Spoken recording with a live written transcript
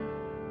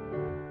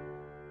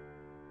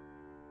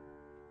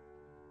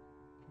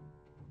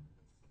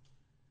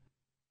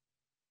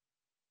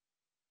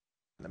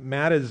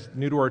Matt is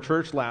new to our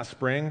church last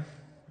spring.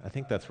 I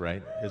think that's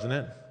right, isn't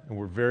it? And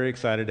we're very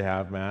excited to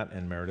have Matt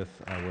and Meredith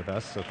with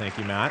us, so thank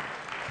you, Matt.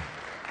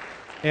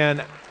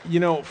 And,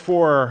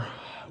 for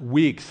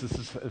weeks, this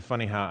is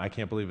funny how I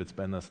can't believe it's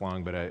been this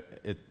long, but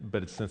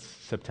it's since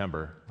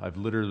September. I've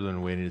literally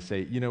been waiting to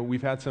say,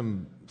 we've had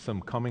some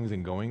comings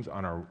and goings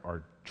on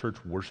our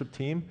church worship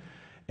team,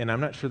 and I'm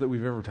not sure that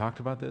we've ever talked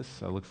about this.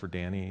 I look for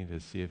Danny to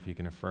see if he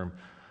can affirm.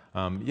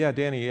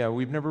 Danny,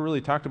 we've never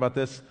really talked about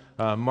this.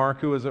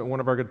 Mark, who is one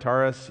of our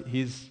guitarists,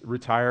 he's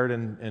retired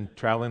and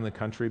traveling the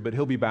country, but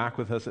he'll be back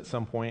with us at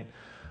some point.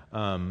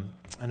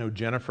 I know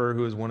Jennifer,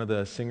 who is one of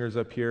the singers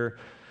up here,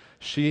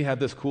 she had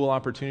this cool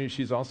opportunity.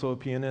 She's also a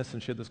pianist,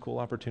 and she had this cool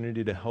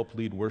opportunity to help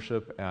lead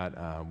worship at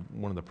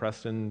one of the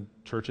Preston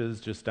churches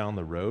just down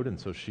the road, and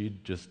so she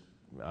just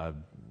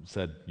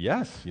said,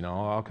 yes,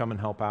 I'll come and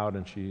help out,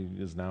 and she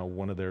is now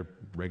one of their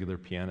regular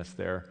pianists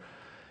there.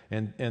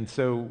 And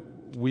so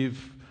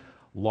we've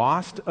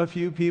lost a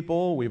few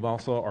people. We've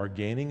also are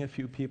gaining a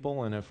few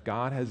people. And if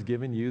God has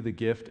given you the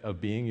gift of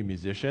being a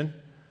musician,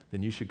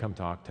 then you should come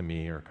talk to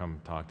me or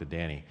come talk to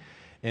Danny.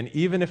 And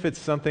even if it's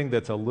something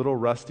that's a little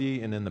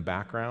rusty and in the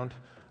background,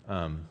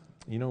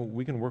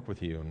 we can work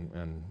with you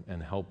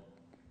and help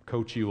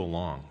coach you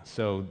along.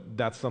 So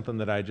that's something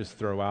that I just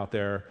throw out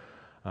there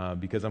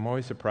because I'm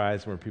always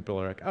surprised when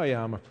people are like, oh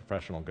yeah, I'm a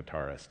professional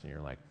guitarist. And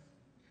you're like,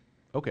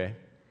 okay.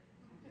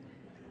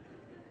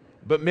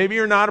 But maybe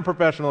you're not a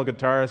professional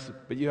guitarist,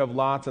 but you have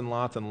lots and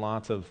lots and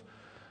lots of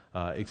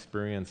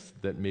experience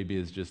that maybe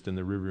is just in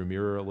the rearview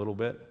mirror a little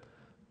bit.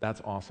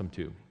 That's awesome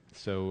too.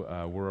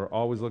 So we're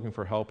always looking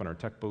for help in our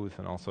tech booth,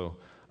 and also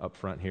up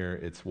front here,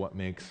 it's what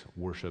makes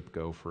worship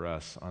go for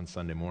us on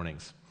Sunday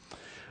mornings.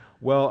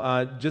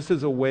 Well, just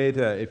as a way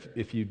to,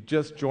 if you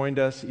just joined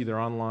us either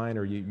online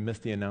or you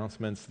missed the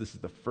announcements, this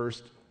is the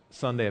first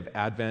Sunday of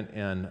Advent,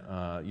 and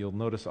you'll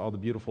notice all the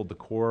beautiful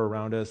decor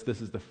around us. This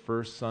is the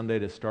first Sunday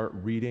to start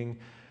reading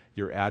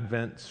your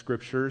Advent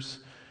scriptures.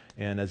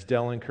 And as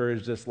Dell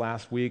encouraged us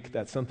last week,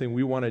 that's something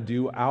we want to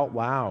do out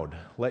loud.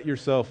 Let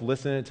yourself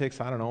listen. It takes,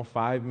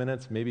 5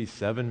 minutes, maybe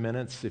 7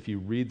 minutes if you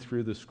read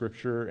through the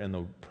scripture and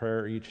the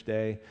prayer each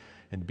day.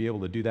 And to be able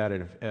to do that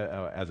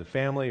as a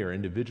family or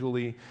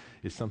individually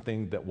is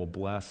something that will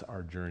bless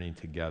our journey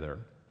together.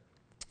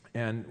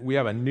 And we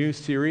have a new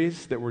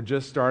series that we're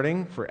just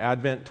starting for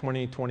Advent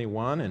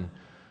 2021, and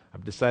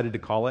I've decided to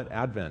call it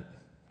Advent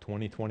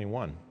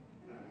 2021.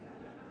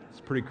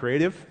 It's pretty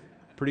creative.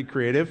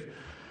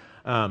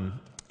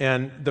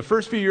 And the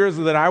first few years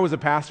that I was a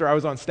pastor, I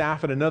was on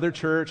staff at another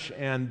church,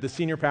 and the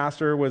senior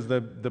pastor was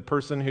the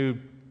person who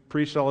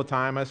preached all the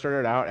time. I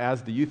started out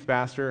as the youth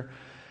pastor.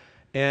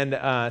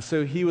 And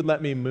so he would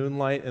let me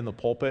moonlight in the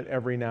pulpit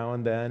every now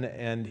and then,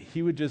 and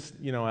he would just,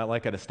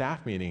 at a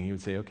staff meeting, he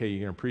would say, okay,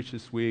 you're going to preach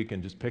this week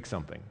and just pick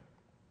something.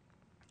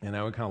 And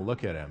I would kind of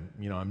look at him,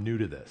 I'm new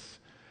to this.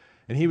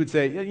 And he would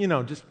say,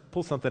 just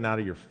pull something out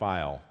of your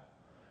file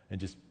and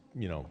just,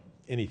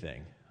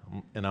 anything.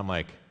 And I'm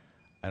like,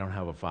 I don't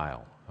have a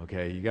file,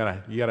 okay? You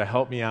gotta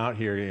help me out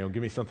here,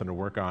 give me something to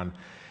work on.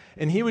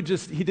 And he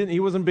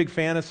wasn't a big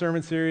fan of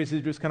sermon series.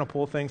 He'd just kind of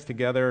pull things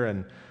together,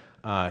 and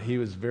he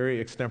was very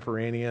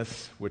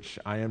extemporaneous, which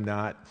I am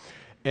not.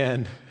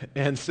 And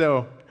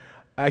so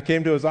I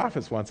came to his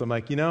office once. I'm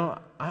like,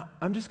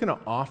 I'm just going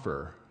to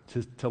offer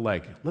to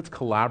let's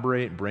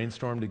collaborate,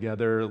 brainstorm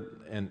together.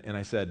 And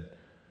I said,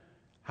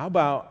 how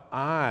about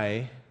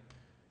I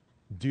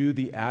do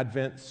the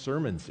Advent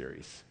sermon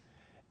series?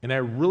 And I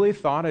really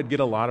thought I'd get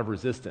a lot of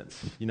resistance,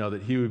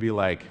 that he would be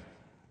like,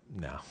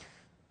 no,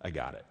 I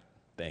got it.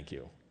 Thank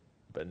you,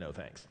 but no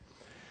thanks.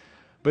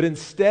 But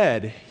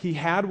instead, he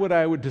had what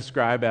I would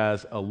describe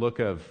as a look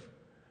of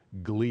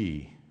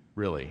glee,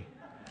 really.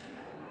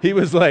 He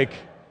was like,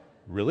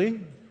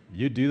 really?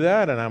 You do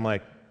that? And I'm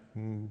like,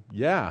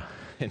 yeah.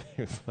 And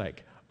he was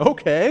like,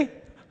 okay.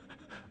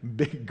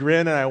 Big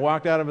grin, and I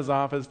walked out of his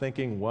office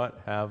thinking,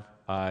 what have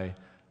I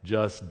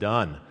just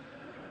done?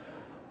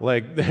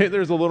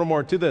 There's a little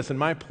more to this. And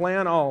my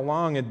plan all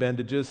along had been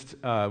to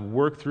just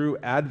work through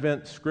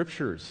Advent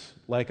scriptures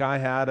like I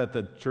had at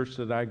the church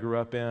that I grew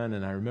up in.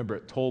 And I remember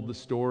it told the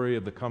story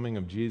of the coming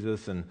of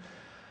Jesus. And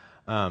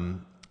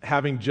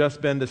having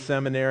just been to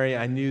seminary,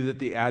 I knew that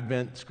the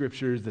Advent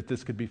scriptures, that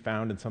this could be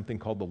found in something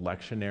called the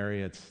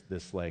lectionary. It's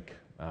this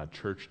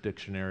church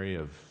dictionary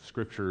of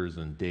scriptures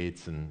and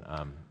dates and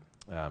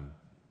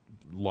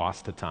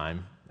lost to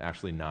time.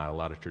 Actually not. A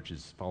lot of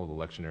churches follow the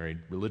lectionary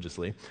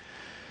religiously.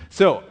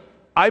 So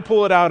I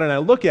pull it out and I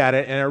look at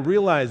it and I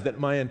realize that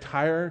my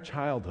entire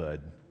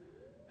childhood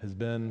has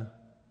been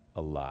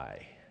a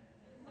lie.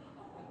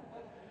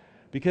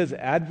 Because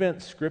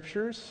Advent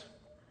scriptures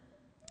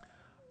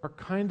are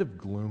kind of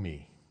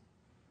gloomy.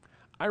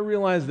 I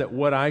realize that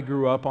what I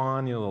grew up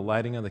on, the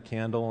lighting of the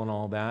candle and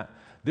all that,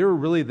 they were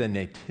really the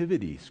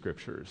nativity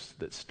scriptures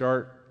that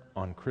start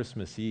on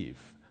Christmas Eve.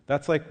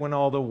 That's like when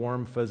all the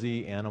warm,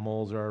 fuzzy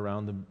animals are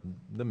around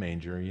the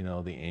manger,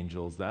 the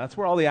angels. That's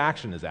where all the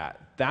action is at.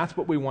 That's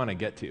what we want to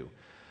get to.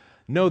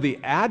 No, the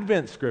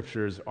Advent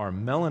scriptures are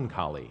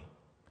melancholy,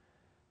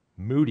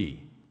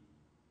 moody,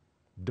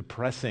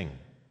 depressing.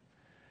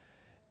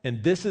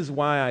 And this is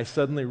why I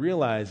suddenly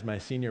realized my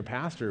senior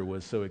pastor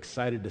was so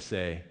excited to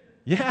say,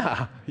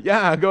 yeah,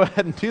 go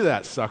ahead and do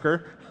that,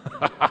 sucker.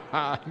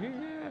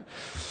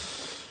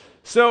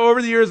 So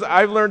over the years,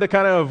 I've learned to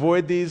kind of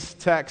avoid these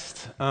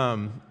texts,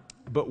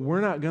 but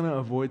we're not going to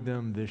avoid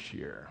them this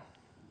year.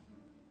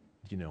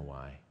 You know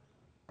why?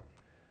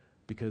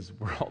 Because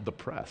we're all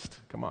depressed.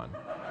 Come on.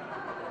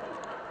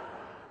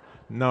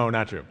 No,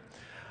 not true.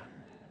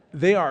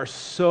 They are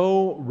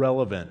so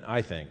relevant,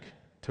 I think,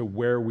 to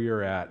where we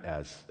are at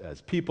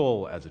as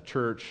people, as a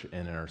church,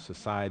 and in our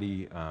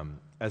society.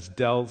 As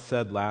Dell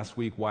said last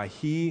week, why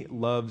he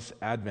loves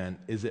Advent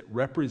is it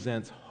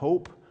represents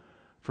hope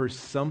for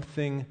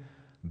something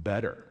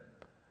better.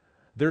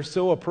 They're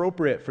so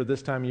appropriate for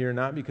this time of year,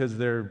 not because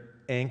they're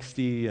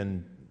angsty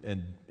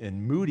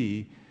and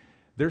moody.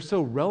 They're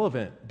so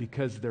relevant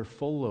because they're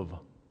full of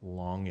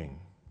longing.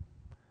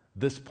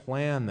 This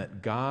plan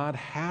that God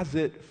has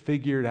it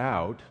figured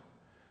out,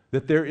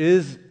 that there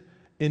is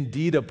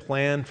indeed a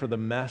plan for the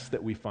mess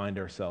that we find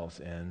ourselves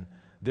in.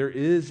 There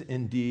is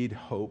indeed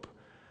hope.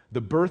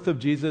 The birth of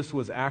Jesus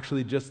was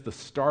actually just the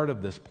start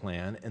of this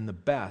plan, and the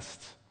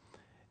best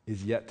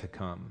is yet to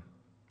come.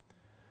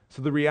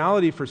 So the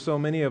reality for so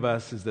many of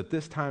us is that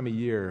this time of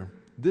year,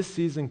 this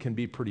season can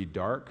be pretty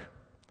dark,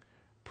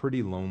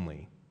 pretty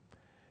lonely.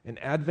 And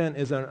Advent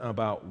isn't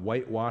about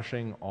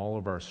whitewashing all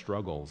of our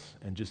struggles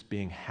and just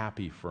being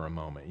happy for a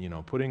moment. You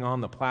know, putting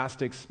on the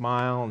plastic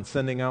smile and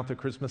sending out the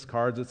Christmas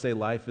cards that say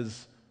life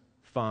is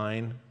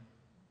fine.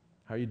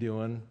 How you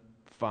doing?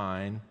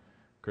 Fine.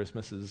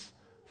 Christmas is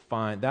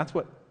fine. That's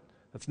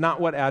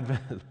not what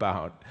Advent is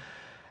about.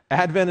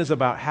 Advent is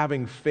about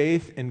having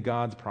faith in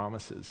God's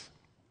promises.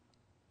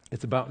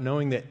 It's about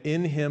knowing that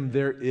in Him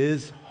there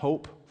is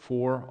hope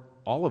for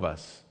all of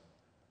us.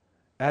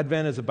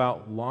 Advent is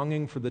about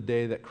longing for the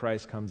day that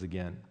Christ comes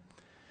again.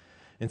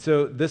 And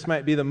so this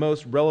might be the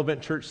most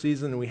relevant church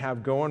season we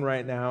have going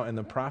right now, and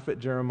the prophet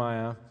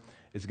Jeremiah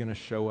is going to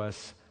show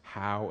us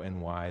how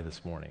and why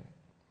this morning.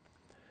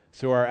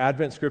 So our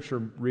Advent scripture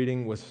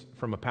reading was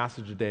from a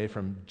passage today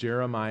from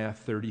Jeremiah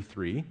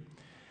 33.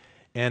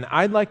 And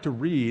I'd like to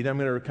read, I'm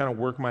going to kind of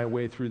work my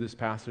way through this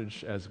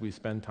passage as we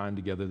spend time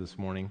together this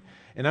morning.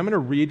 And I'm going to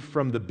read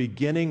from the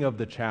beginning of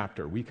the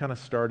chapter. We kind of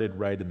started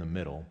right in the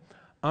middle.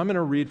 I'm going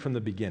to read from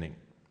the beginning.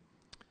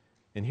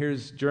 And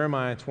here's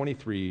Jeremiah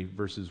 23,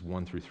 verses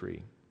 1 through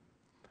 3.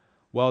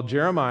 While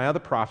Jeremiah the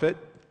prophet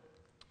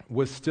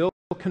was still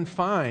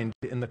confined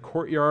in the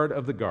courtyard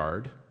of the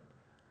guard,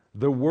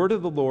 the word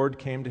of the Lord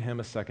came to him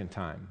a second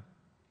time.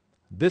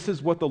 This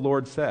is what the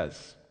Lord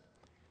says.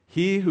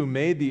 He who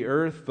made the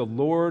earth, the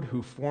Lord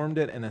who formed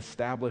it and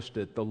established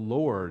it, the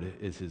Lord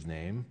is his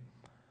name.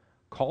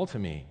 Call to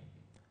me,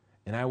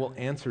 and I will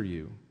answer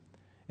you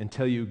and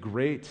tell you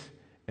great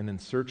and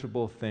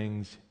unsearchable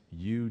things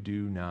you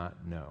do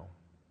not know.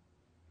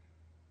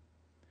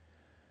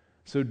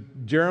 So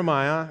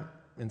Jeremiah,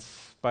 in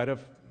spite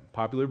of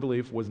popular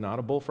belief, was not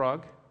a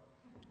bullfrog.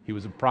 He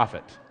was a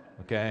prophet,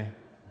 okay?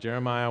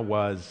 Jeremiah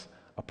was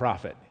a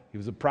prophet. He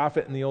was a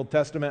prophet in the Old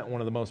Testament,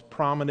 one of the most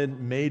prominent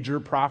major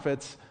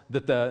prophets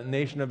that the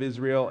nation of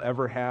Israel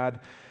ever had.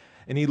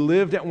 And he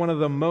lived at one of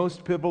the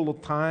most pivotal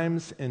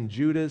times in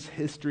Judah's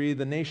history.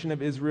 The nation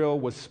of Israel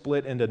was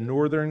split into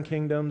northern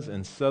kingdoms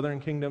and southern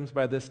kingdoms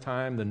by this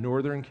time. The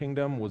northern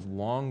kingdom was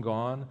long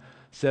gone.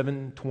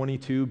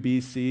 722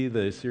 BC,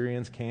 the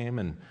Assyrians came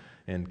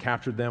and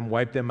captured them,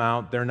 wiped them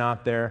out. They're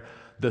not there.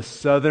 The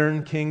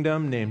southern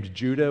kingdom, named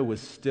Judah, was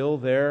still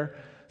there.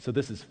 So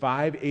this is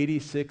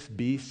 586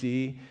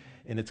 BC,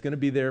 and it's going to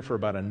be there for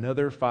about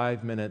another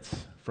 5 minutes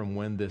from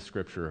when this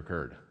scripture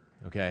occurred,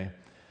 okay?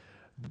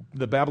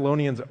 The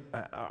Babylonians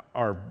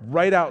are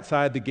right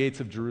outside the gates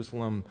of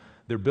Jerusalem.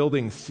 They're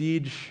building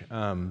siege,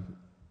 I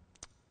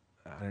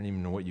don't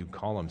even know what you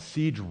call them,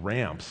 siege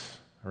ramps,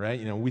 right?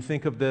 You know, we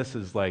think of this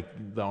as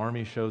like the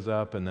army shows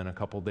up and then a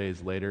couple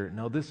days later.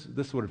 No, this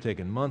would have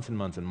taken months and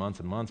months and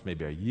months and months,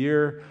 maybe a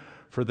year,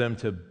 for them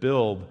to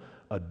build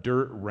a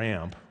dirt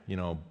ramp, you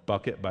know,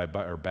 bucket by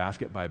or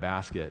basket by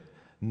basket,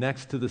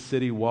 next to the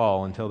city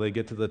wall until they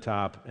get to the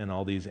top and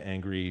all these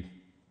angry,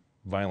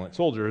 violent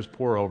soldiers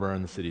pour over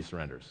and the city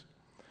surrenders.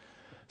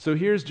 So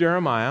here's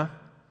Jeremiah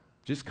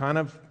just kind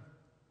of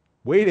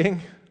waiting,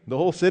 the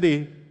whole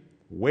city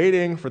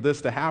waiting for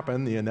this to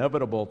happen, the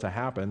inevitable to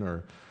happen,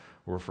 or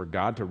for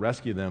God to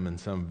rescue them in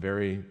some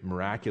very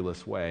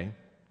miraculous way.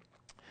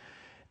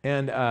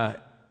 And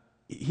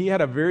he had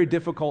a very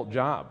difficult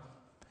job.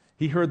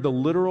 He heard the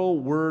literal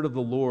word of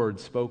the Lord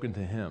spoken to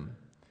him.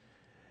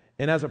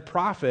 And as a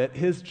prophet,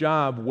 his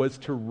job was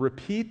to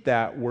repeat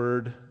that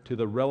word to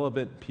the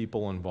relevant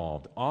people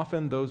involved.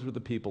 Often those were the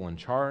people in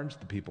charge,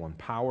 the people in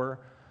power,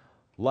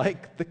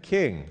 like the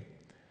king.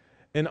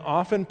 And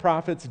often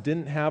prophets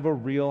didn't have a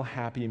real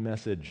happy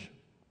message.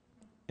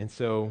 And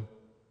so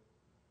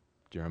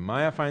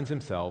Jeremiah finds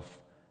himself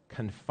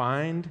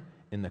confined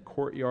in the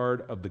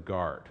courtyard of the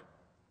guard.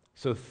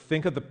 So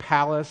think of the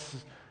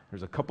palace.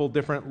 There's a couple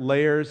different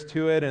layers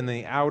to it in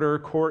the outer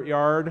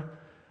courtyard.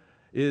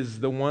 is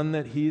the one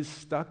that he's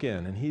stuck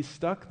in. And he's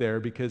stuck there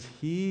because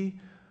he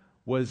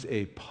was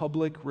a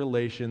public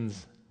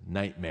relations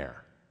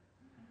nightmare.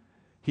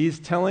 He's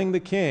telling the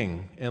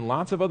king and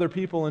lots of other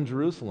people in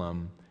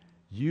Jerusalem,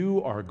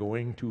 you are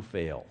going to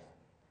fail.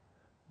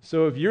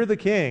 So if you're the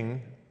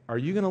king, are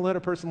you going to let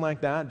a person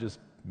like that just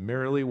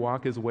merrily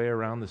walk his way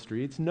around the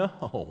streets?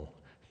 No,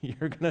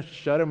 you're going to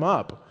shut him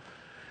up.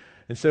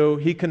 And so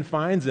he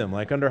confines him,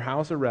 like under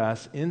house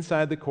arrest,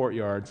 inside the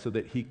courtyard so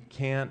that he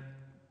can't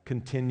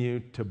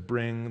continue to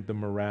bring the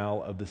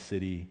morale of the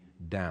city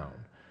down.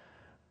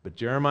 But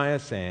Jeremiah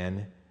is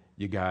saying,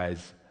 you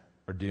guys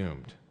are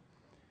doomed.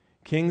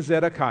 King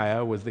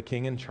Zedekiah was the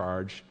king in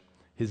charge.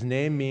 His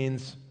name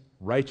means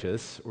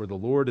righteous, or the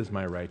Lord is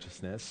my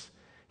righteousness.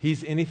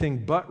 He's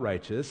anything but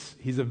righteous.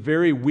 He's a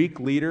very weak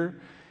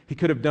leader. He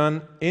could have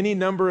done any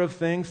number of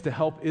things to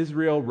help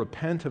Israel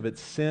repent of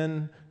its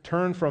sin,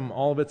 turn from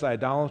all of its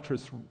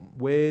idolatrous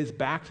ways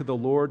back to the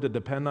Lord to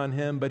depend on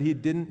him, but he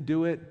didn't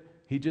do it.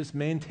 He just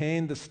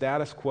maintained the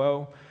status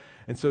quo.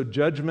 And so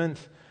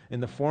judgment in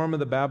the form of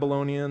the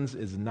Babylonians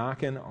is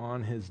knocking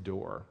on his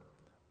door.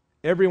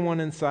 Everyone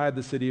inside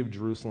the city of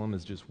Jerusalem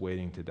is just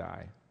waiting to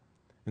die.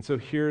 And so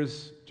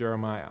here's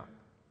Jeremiah.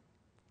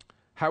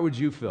 How would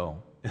you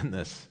feel in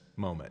this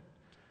moment?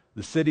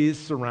 The city is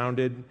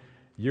surrounded.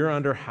 You're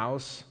under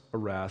house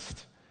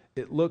arrest.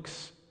 It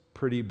looks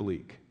pretty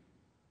bleak.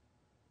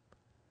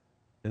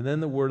 And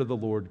then the word of the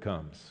Lord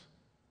comes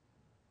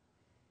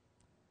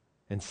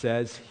and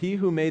says, he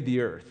who made the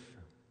earth,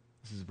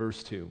 this is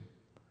verse 2,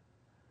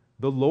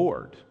 the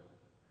Lord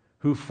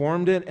who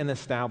formed it and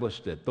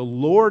established it, the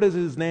Lord is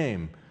his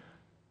name,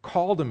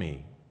 call to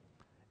me,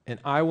 and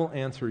I will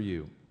answer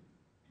you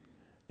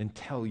and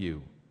tell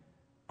you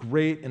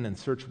great and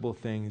unsearchable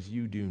things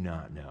you do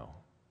not know.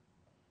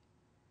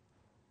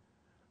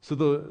 So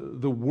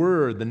the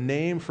word, the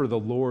name for the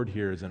Lord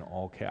here is in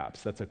all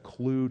caps. That's a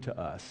clue to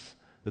us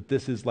that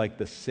this is like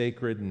the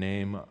sacred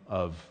name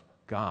of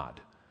God.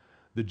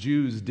 The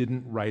Jews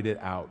didn't write it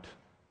out.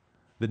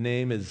 The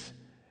name is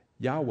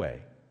Yahweh.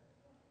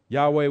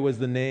 Yahweh was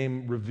the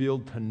name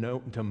revealed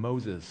to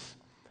Moses,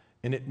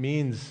 and it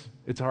means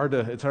hard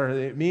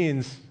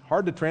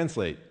to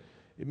translate.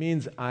 It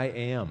means I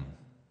am,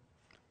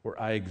 or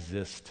I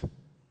exist.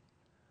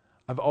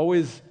 I've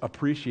always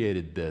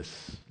appreciated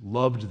this,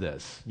 loved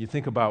this. You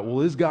think about, well,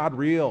 is God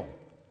real?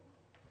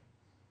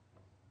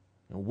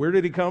 Where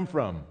did he come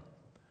from?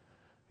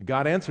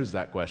 God answers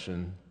that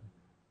question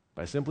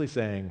by simply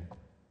saying,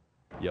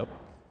 yep,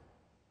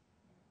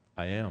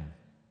 I am.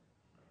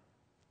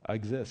 I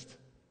exist.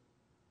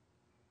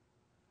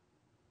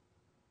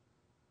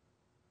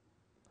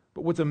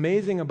 But what's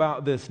amazing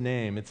about this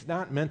name, it's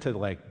not meant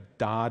to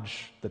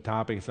dodge the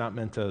topic. It's not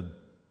meant to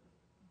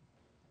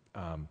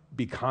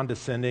be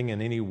condescending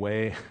in any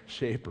way,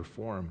 shape, or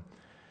form.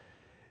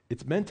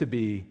 It's meant to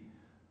be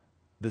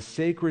the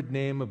sacred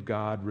name of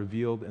God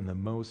revealed in the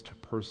most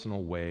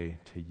personal way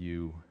to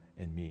you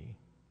and me.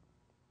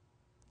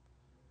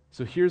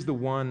 So here's the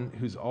one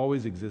who's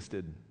always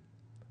existed,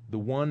 the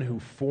one who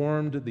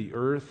formed the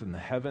earth and the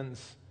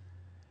heavens,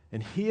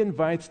 and he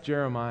invites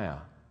Jeremiah,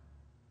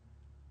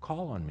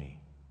 call on me.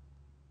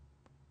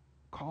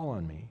 Call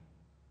on me.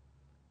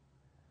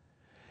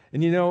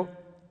 And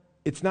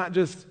it's not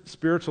just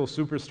spiritual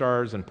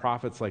superstars and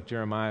prophets like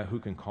Jeremiah who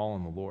can call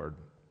on the Lord.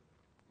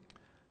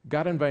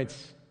 God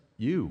invites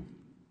you.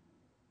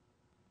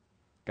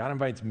 God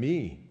invites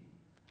me.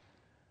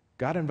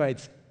 God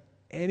invites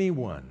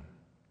anyone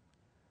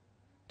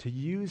to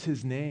use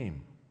his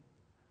name,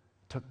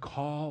 to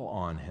call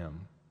on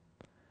him.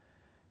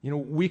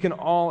 We can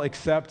all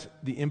accept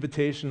the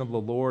invitation of the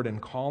Lord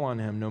and call on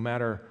him no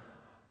matter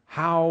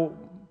how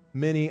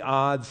many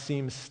odds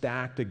seem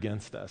stacked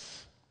against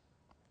us.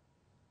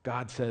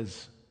 God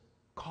says,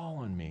 call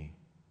on me.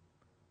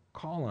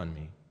 Call on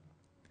me.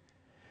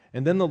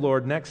 And then the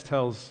Lord next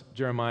tells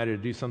Jeremiah to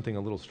do something a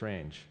little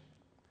strange.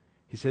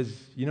 He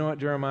says, you know what,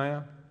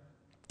 Jeremiah?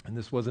 And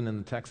this wasn't in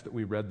the text that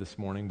we read this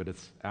morning, but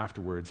it's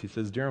afterwards. He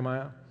says,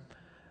 Jeremiah,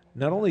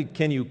 not only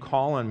can you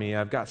call on me,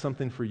 I've got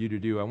something for you to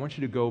do. I want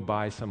you to go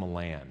buy some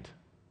land.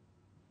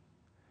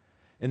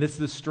 And it's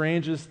the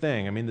strangest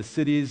thing. The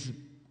city's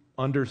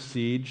under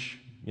siege.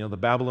 The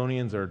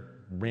Babylonians are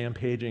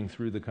rampaging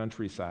through the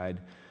countryside.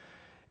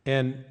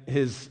 And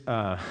his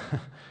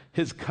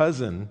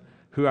cousin,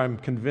 who I'm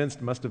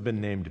convinced must have been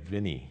named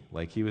Vinny,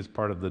 like he was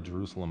part of the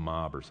Jerusalem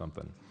mob or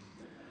something,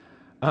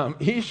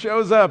 he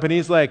shows up and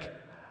he's like,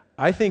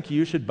 I think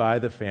you should buy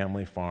the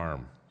family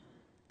farm.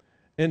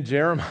 And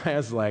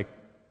Jeremiah's like,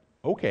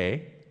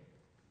 okay,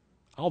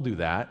 I'll do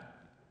that.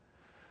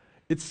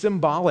 It's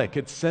symbolic.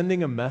 It's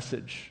sending a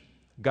message.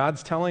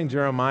 God's telling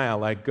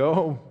Jeremiah,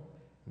 go,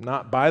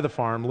 not buy the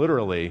farm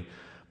literally,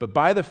 but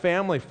buy the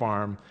family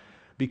farm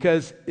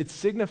because it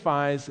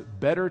signifies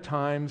better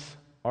times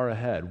are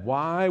ahead.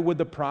 Why would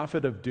the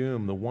prophet of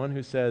doom, the one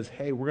who says,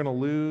 hey, we're going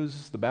to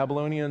lose, the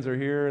Babylonians are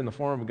here in the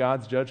form of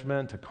God's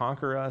judgment to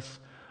conquer us,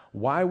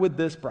 why would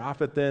this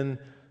prophet then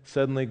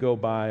suddenly go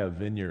buy a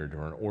vineyard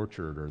or an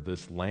orchard or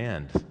this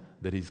land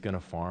that he's going to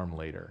farm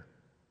later?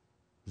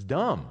 It's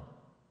dumb.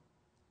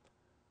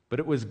 But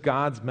it was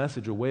God's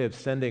message, a way of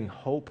sending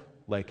hope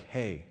like,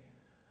 hey,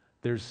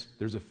 there's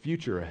a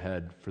future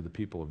ahead for the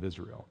people of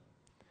Israel.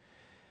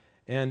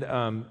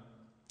 And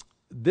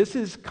this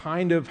is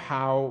kind of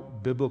how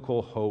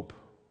biblical hope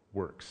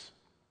works.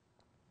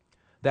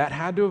 That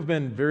had to have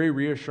been very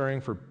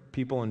reassuring for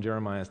people in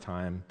Jeremiah's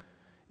time,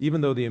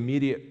 even though the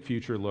immediate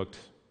future looked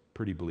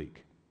pretty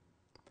bleak.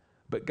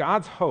 But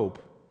God's hope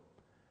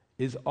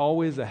is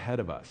always ahead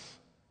of us.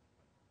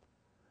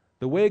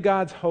 The way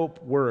God's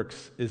hope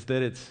works is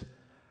that it's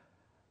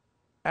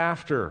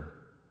after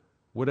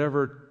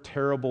whatever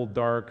terrible,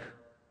 dark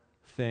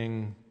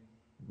thing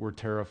we're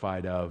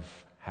terrified of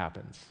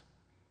happens.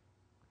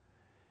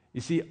 You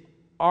see,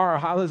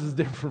 how this is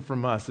different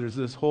from us. There's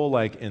this whole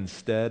like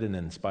instead and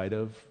in spite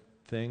of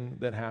thing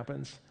that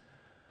happens.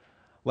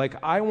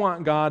 Like, I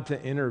want God to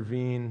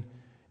intervene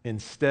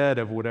instead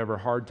of whatever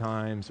hard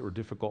times or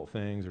difficult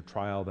things or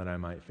trial that I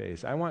might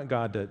face. I want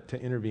God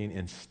to intervene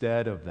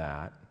instead of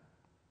that.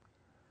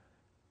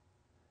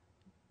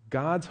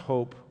 God's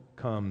hope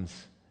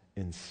comes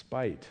in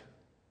spite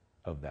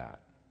of that.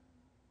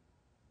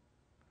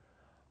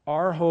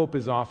 Our hope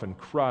is often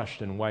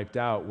crushed and wiped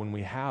out when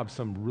we have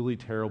some really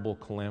terrible,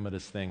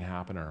 calamitous thing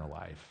happen in our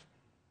life.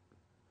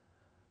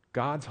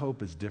 God's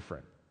hope is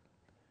different.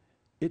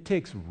 It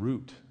takes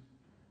root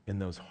in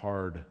those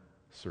hard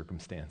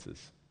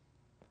circumstances.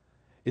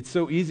 It's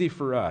so easy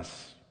for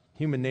us,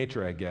 human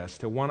nature, I guess,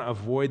 to want to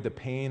avoid the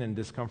pain and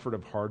discomfort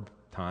of hard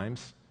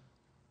times.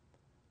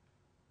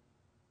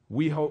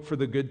 We hope for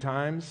the good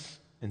times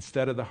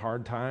instead of the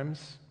hard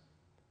times,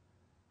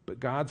 but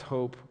God's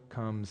hope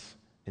comes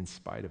in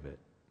spite of it.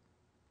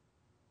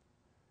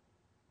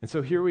 And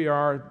so here we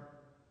are,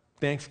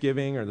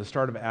 Thanksgiving or the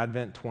start of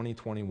Advent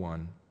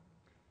 2021.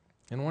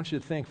 And I want you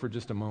to think for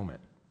just a moment.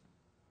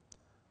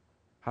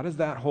 How does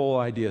that whole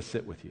idea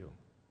sit with you?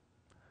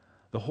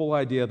 The whole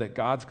idea that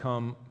God's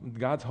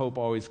hope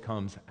always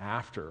comes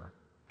after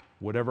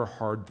whatever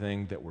hard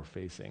thing that we're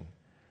facing.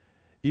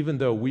 Even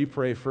though we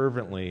pray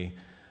fervently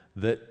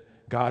that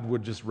God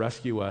would just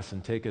rescue us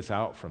and take us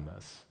out from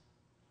this.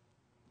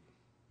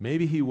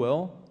 Maybe He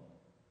will.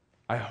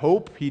 I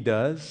hope He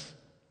does.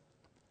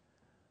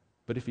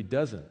 But if He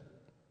doesn't,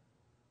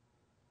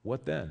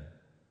 what then?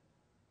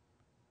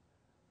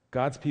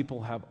 God's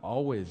people have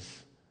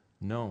always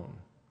known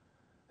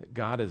that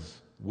God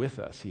is with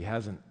us. He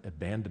hasn't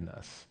abandoned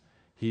us.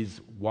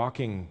 He's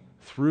walking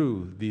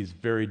through these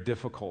very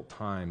difficult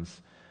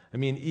times. I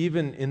mean,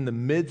 even in the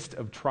midst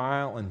of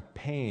trial and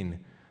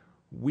pain,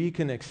 we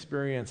can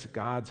experience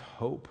God's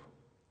hope,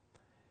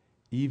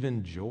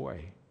 even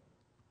joy.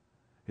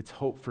 It's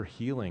hope for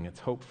healing. It's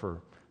hope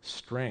for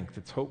strength.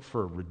 It's hope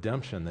for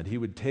redemption, that He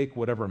would take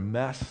whatever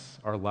mess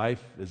our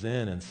life is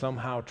in and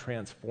somehow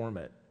transform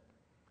it.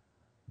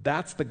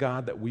 That's the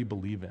God that we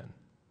believe in.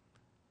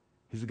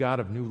 He's a God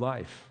of new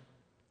life.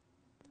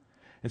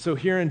 And so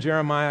here in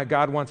Jeremiah,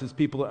 God wants His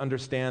people to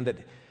understand that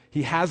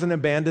He hasn't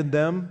abandoned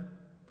them.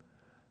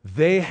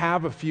 They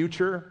have a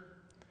future.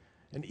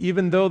 And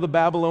even though the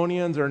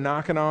Babylonians are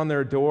knocking on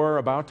their door,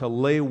 about to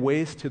lay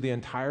waste to the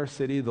entire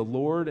city, the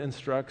Lord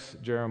instructs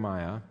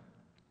Jeremiah.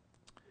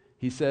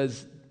 He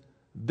says,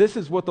 this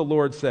is what the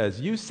Lord says.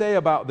 You say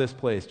about this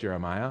place,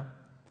 Jeremiah,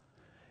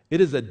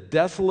 it is a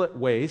desolate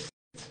waste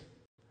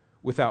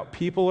without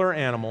people or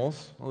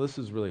animals. Well, this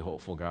is really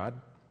hopeful, God.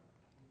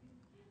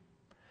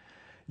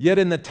 Yet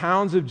in the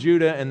towns of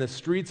Judah and the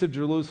streets of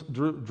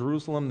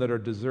Jerusalem that are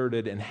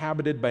deserted,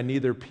 inhabited by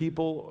neither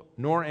people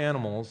nor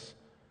animals,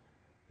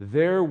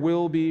 there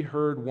will be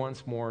heard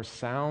once more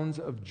sounds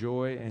of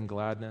joy and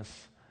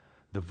gladness,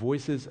 the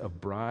voices of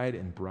bride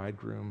and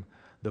bridegroom,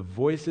 the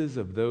voices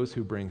of those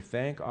who bring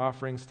thank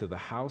offerings to the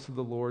house of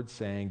the Lord,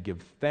 saying,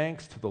 give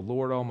thanks to the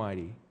Lord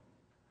Almighty,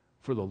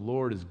 for the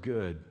Lord is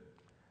good.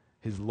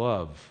 His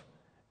love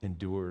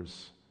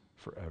endures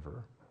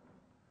forever.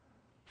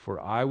 For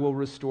I will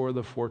restore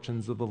the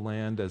fortunes of the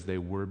land as they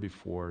were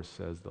before,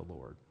 says the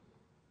Lord.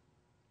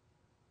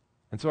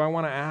 And so I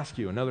want to ask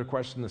you another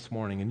question this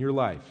morning in your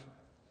life.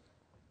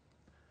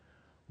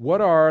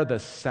 What are the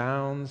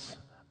sounds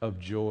of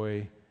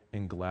joy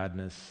and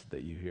gladness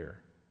that you hear?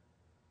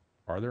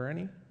 Are there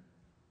any?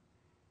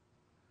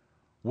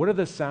 What are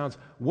the sounds?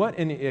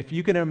 If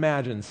you can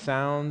imagine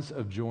sounds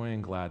of joy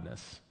and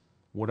gladness,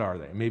 what are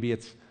they? Maybe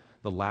it's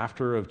the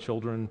laughter of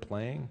children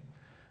playing.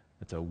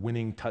 It's a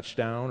winning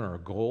touchdown or a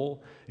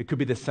goal. It could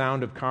be the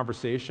sound of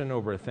conversation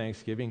over a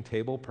Thanksgiving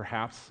table.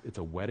 Perhaps it's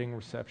a wedding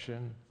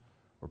reception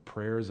or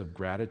prayers of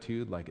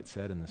gratitude, like it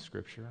said in the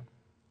scripture.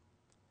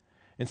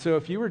 And so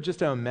if you were just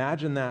to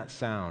imagine that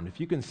sound, if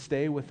you can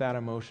stay with that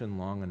emotion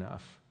long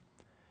enough,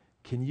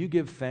 can you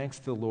give thanks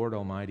to the Lord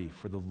Almighty?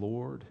 For the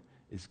Lord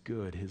is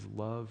good. His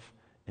love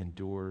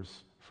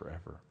endures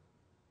forever.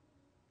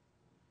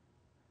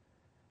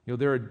 You know,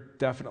 there are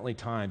definitely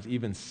times,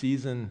 even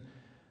season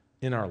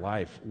in our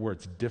life, where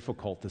it's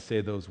difficult to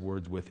say those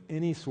words with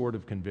any sort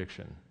of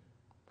conviction,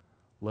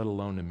 let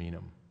alone to mean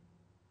them.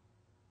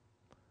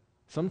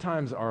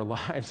 Sometimes our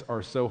lives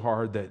are so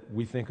hard that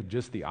we think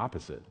just the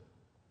opposite.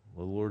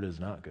 The Lord is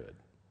not good.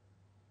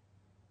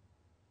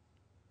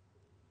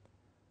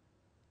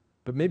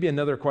 But maybe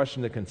another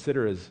question to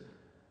consider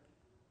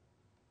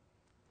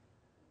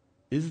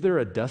is there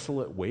a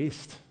desolate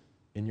waste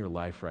in your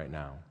life right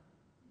now?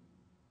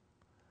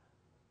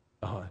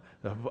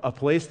 A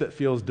place that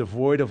feels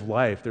devoid of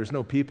life. There's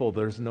no people,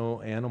 there's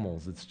no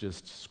animals. It's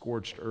just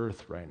scorched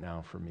earth right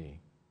now for me.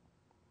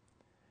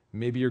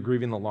 Maybe you're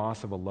grieving the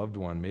loss of a loved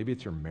one. Maybe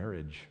it's your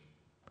marriage.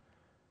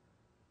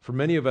 For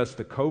many of us,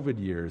 the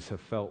COVID years have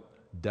felt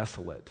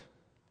desolate,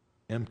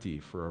 empty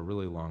for a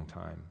really long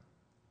time.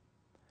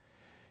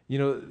 You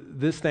know,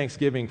 this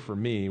Thanksgiving for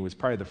me was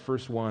probably the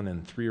first one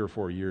in 3 or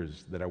 4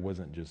 years that I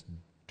wasn't just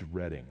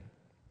dreading.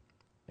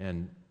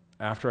 And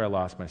after I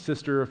lost my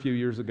sister a few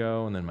years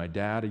ago and then my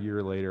dad a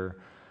year later,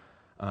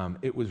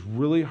 it was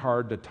really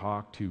hard to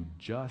talk to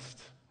just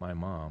my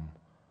mom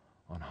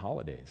on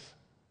holidays.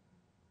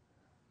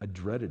 I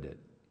dreaded it.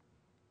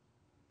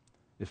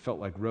 It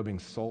felt like rubbing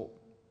salt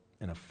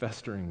in a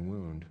festering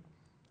wound,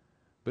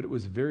 but it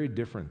was very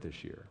different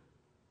this year.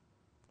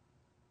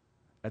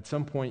 At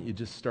some point, you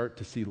just start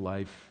to see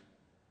life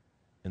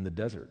in the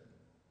desert.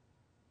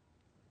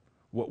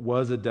 What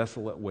was a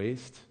desolate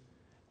waste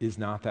is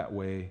not that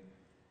way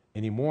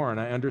anymore. And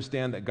I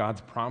understand that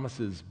God's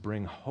promises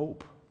bring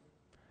hope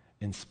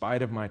in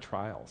spite of my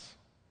trials,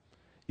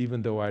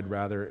 even though I'd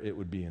rather it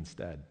would be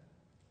instead.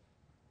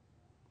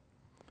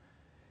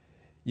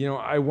 You know,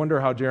 I wonder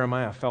how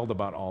Jeremiah felt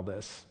about all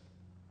this.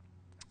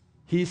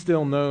 He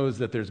still knows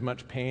that there's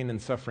much pain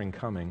and suffering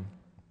coming,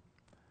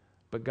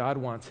 but God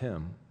wants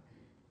him.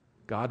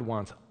 God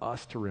wants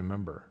us to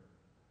remember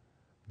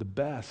the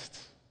best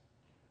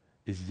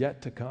is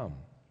yet to come.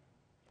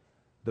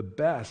 The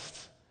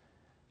best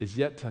is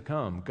yet to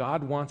come.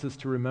 God wants us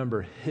to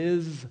remember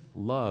his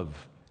love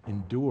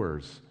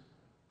endures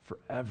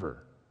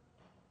forever.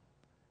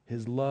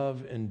 His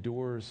love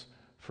endures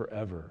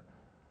forever.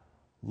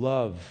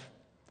 Love,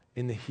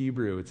 in the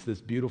Hebrew, it's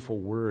this beautiful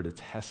word, it's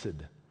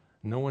hesed.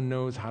 No one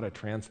knows how to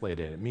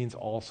translate it. It means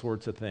all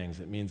sorts of things.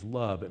 It means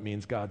love. It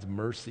means God's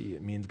mercy.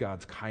 It means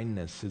God's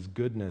kindness, his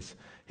goodness,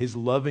 his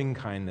loving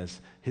kindness,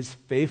 his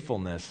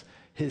faithfulness,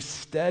 his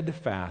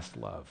steadfast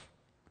love.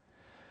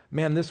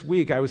 Man, this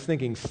week I was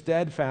thinking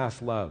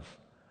steadfast love.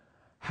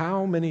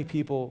 How many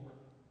people,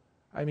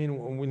 I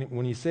mean,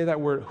 when you say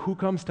that word, who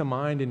comes to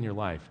mind in your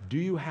life? Do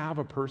you have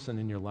a person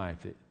in your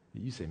life that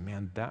you say,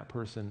 man, that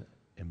person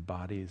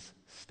embodies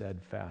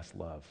steadfast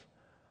love?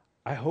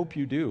 I hope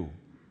you do.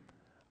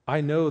 I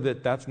know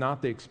that that's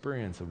not the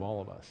experience of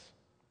all of us.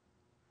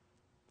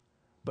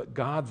 But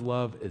God's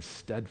love is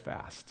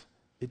steadfast.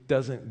 It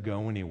doesn't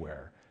go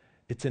anywhere.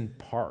 It's in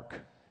park.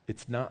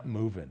 It's not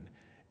moving.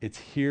 It's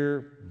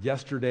here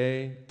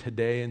yesterday,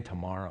 today, and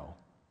tomorrow.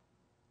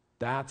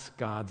 That's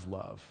God's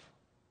love.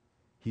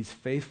 He's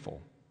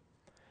faithful.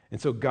 And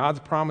so God's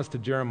promise to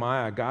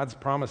Jeremiah, God's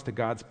promise to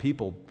God's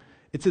people,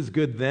 it's as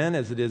good then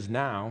as it is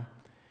now.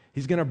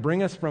 He's going to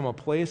bring us from a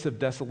place of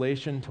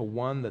desolation to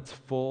one that's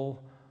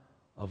full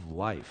of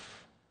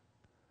life,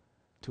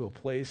 to a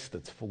place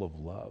that's full of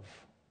love.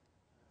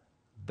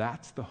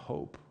 That's the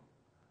hope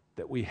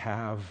that we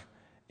have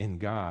in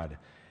God.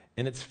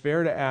 And it's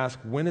fair to ask,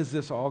 when is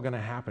this all going to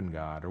happen,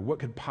 God? Or what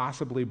could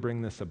possibly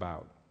bring this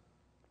about?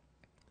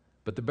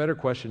 But the better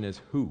question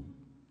is, who?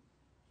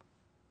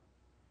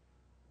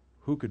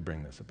 Who could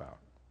bring this about?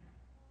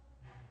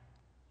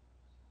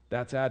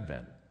 That's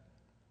Advent.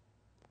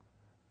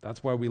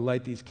 That's why we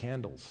light these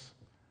candles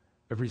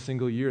every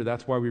single year.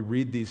 That's why we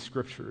read these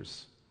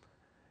scriptures.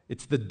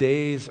 It's the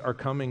days are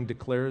coming,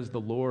 declares the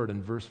Lord,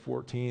 in verse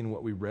 14,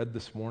 what we read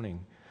this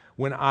morning,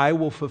 when I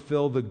will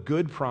fulfill the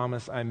good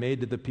promise I made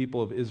to the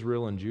people of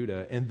Israel and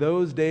Judah. In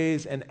those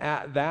days and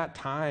at that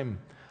time,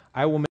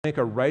 I will make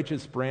a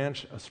righteous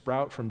branch, a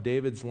sprout from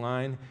David's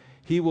line.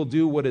 He will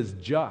do what is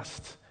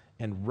just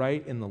and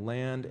right in the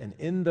land, and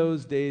in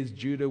those days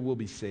Judah will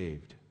be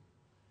saved,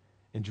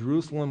 and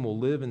Jerusalem will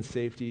live in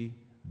safety.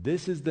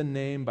 This is the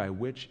name by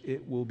which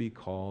it will be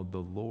called, the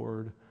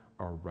Lord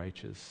our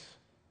righteous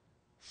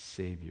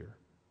Savior.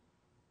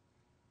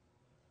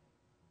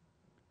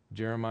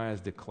 Jeremiah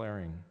is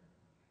declaring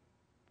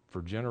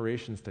for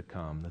generations to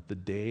come that the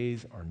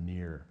days are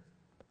near.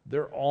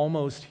 They're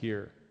almost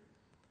here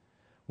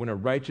when a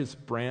righteous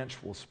branch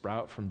will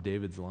sprout from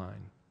David's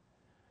line.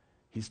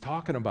 He's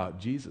talking about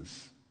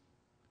Jesus.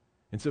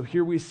 And so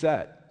here we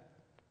sit,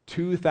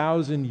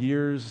 2,000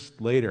 years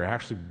later,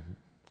 actually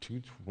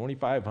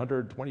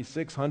 2,500,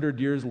 2,600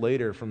 years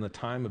later from the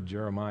time of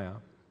Jeremiah.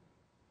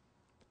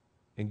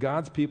 And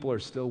God's people are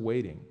still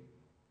waiting.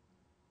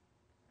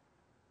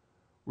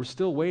 We're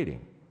still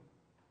waiting.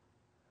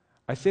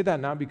 I say that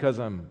not because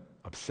I'm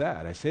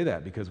upset. I say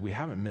that because we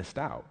haven't missed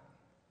out.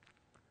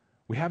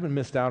 We haven't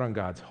missed out on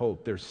God's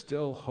hope. There's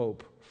still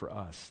hope for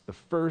us. The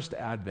first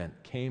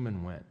Advent came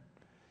and went.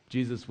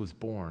 Jesus was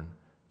born.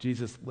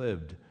 Jesus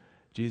lived.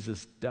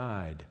 Jesus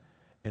died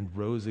and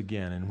rose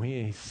again. And when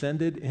he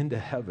ascended into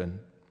heaven,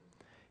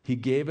 he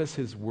gave us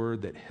his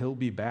word that he'll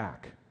be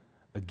back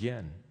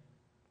again.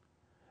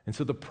 And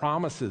so the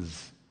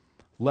promises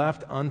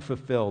left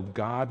unfulfilled,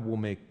 God will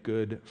make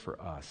good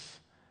for us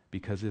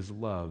because his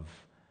love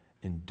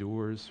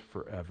endures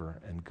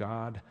forever, and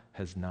God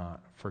has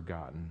not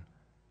forgotten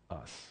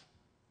us.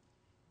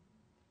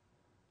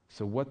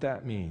 So what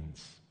that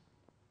means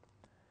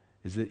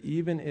is that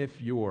even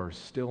if you're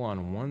still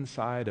on one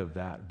side of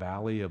that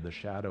valley of the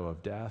shadow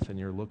of death and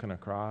you're looking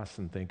across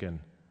and thinking,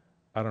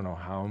 I don't know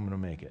how I'm going to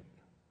make it,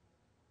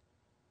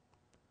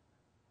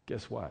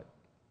 guess what?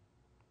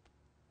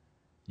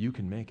 You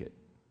can make it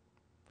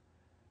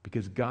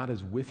because God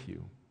is with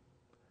you.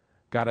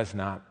 God has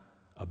not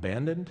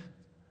abandoned.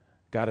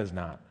 God has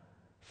not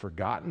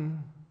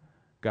forgotten.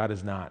 God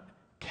has not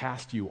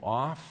cast you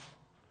off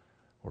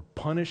or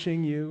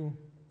punishing you.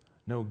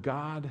 No,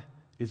 God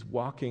is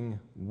walking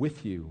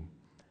with you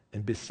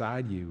and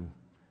beside you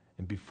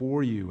and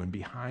before you and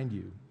behind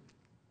you.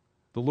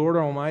 The Lord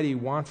Almighty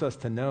wants us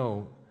to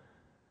know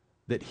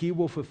that He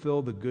will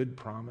fulfill the good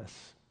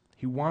promise.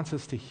 He wants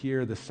us to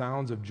hear the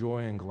sounds of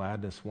joy and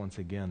gladness once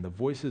again, the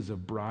voices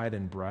of bride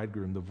and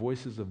bridegroom, the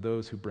voices of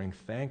those who bring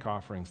thank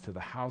offerings to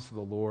the house of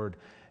the Lord,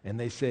 and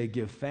they say,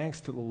 give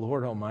thanks to the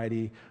Lord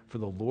Almighty, for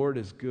the Lord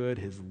is good,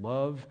 His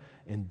love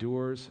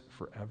endures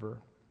forever.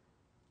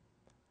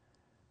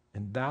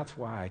 And that's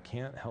why I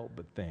can't help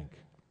but think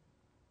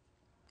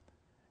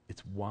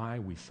it's why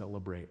we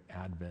celebrate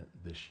Advent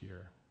this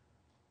year.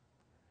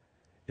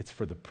 It's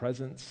for the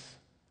presence,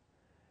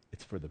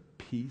 it's for the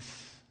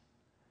peace,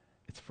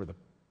 it's for the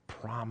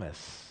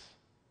promise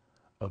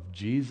of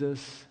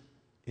Jesus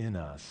in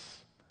us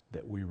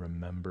that we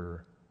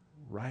remember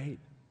right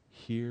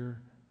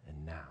here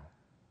and now.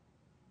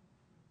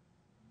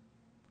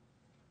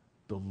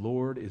 The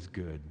Lord is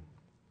good,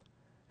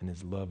 and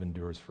His love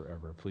endures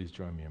forever. Please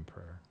join me in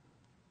prayer.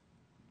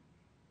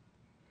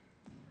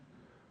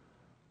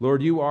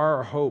 Lord, You are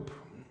our hope.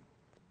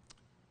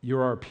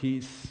 You're our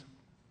peace.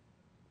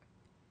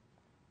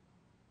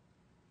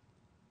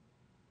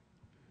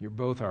 You're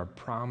both our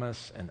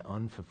promise and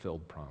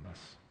unfulfilled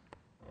promise.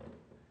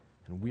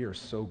 And we are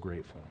so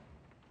grateful.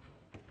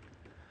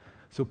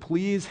 So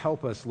please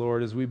help us,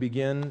 Lord, as we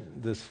begin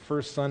this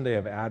first Sunday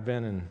of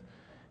Advent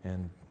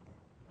and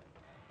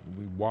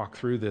we walk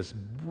through this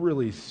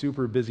really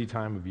super busy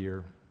time of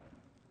year,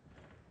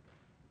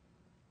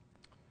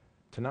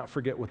 to not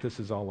forget what this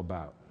is all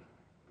about.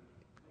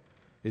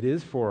 It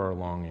is for our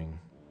longing.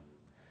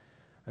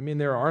 I mean,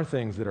 there are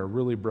things that are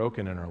really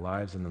broken in our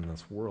lives and in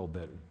this world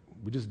that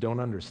we just don't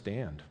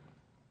understand.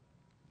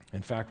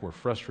 In fact, we're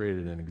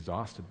frustrated and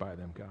exhausted by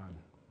them, God.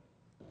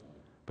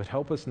 But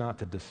help us not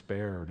to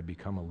despair or to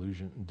become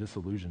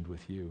disillusioned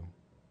with You.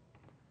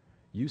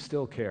 You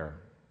still care.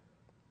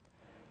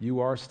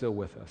 You are still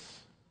with us.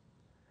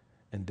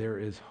 And there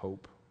is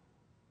hope.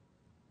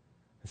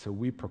 And so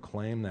we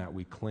proclaim that,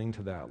 we cling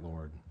to that,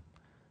 Lord,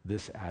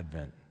 this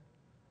Advent,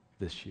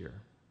 this year.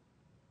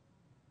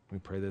 We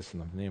pray this in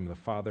the name of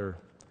the Father,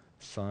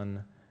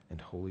 Son,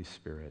 and Holy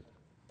Spirit.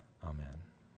 Amen.